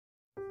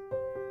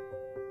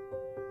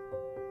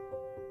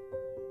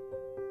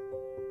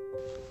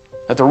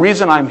that the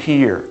reason I'm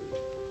here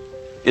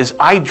is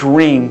I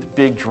dreamed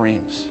big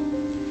dreams.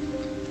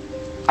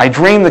 I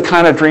dreamed the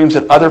kind of dreams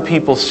that other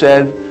people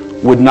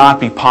said would not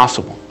be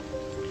possible.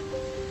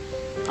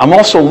 I'm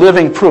also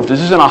living proof.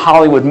 This isn't a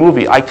Hollywood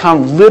movie. I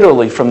come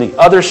literally from the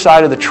other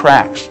side of the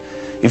tracks.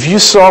 If you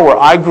saw where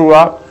I grew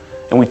up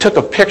and we took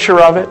a picture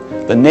of it,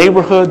 the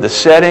neighborhood, the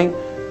setting,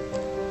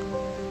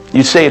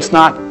 you'd say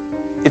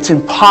it's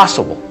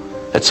impossible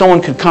that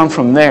someone could come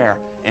from there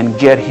and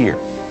get here.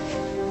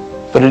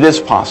 But it is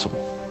possible.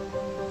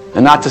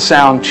 And not to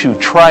sound too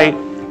trite,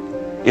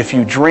 if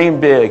you dream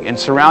big and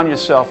surround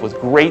yourself with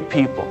great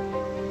people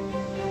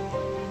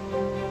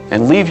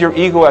and leave your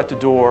ego at the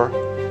door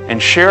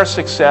and share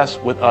success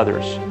with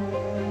others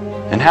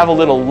and have a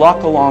little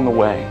luck along the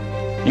way,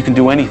 you can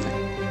do anything.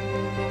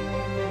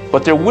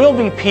 But there will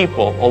be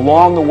people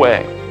along the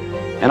way,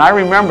 and I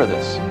remember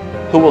this,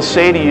 who will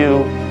say to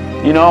you,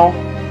 you know,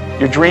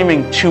 you're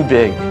dreaming too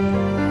big.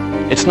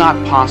 It's not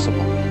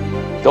possible.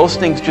 Those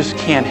things just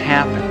can't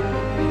happen.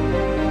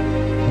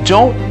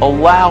 Don't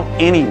allow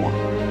anyone,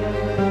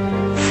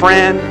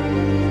 friend,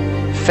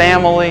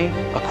 family,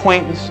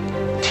 acquaintance,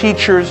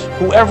 teachers,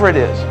 whoever it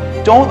is,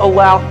 don't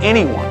allow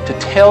anyone to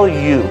tell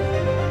you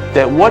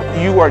that what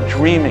you are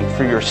dreaming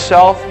for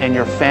yourself and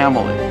your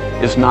family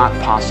is not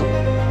possible.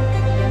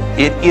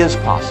 It is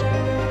possible.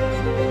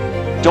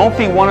 Don't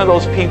be one of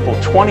those people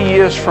 20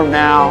 years from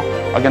now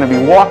are going to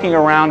be walking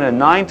around in a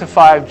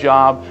 9-to-5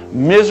 job,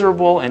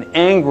 miserable and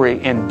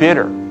angry and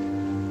bitter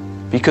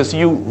because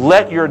you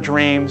let your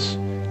dreams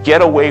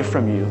get away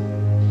from you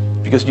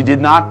because you did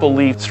not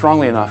believe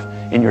strongly enough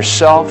in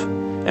yourself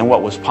and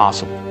what was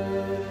possible.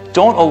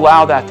 Don't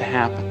allow that to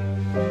happen.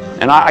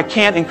 And I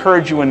can't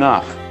encourage you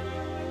enough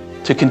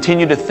to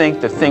continue to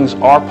think that things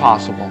are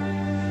possible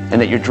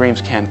and that your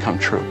dreams can come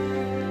true.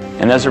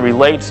 And as it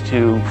relates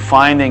to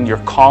finding your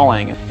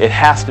calling, it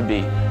has to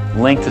be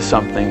linked to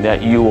something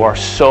that you are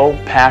so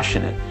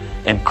passionate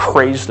and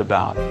crazed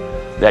about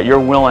that you're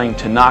willing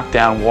to knock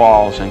down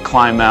walls and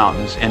climb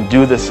mountains and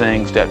do the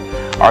things that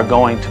are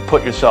going to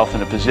put yourself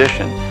in a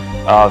position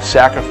of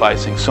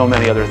sacrificing so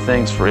many other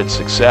things for its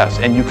success.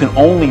 And you can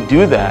only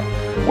do that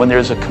when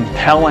there's a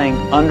compelling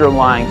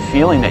underlying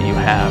feeling that you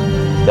have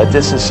that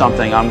this is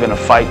something I'm going to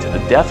fight to the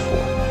death for.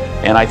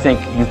 And I think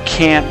you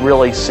can't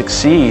really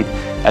succeed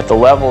at the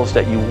levels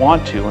that you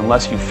want to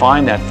unless you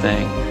find that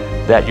thing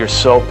that you're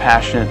so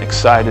passionate,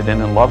 excited,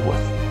 and in love with.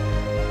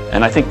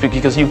 And I think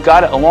because you've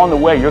got it along the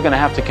way, you're going to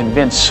have to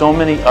convince so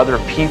many other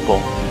people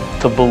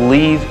to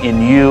believe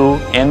in you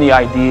and the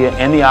idea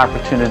and the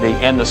opportunity,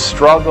 and the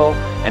struggle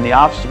and the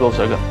obstacles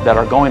that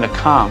are going to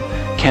come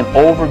can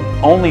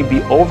only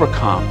be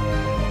overcome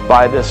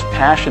by this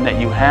passion that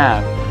you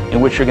have,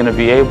 in which you're going to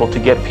be able to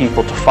get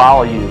people to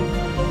follow you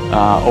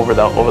over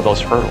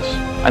those hurdles.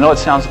 I know it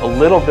sounds a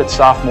little bit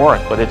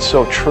sophomoric, but it's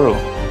so true.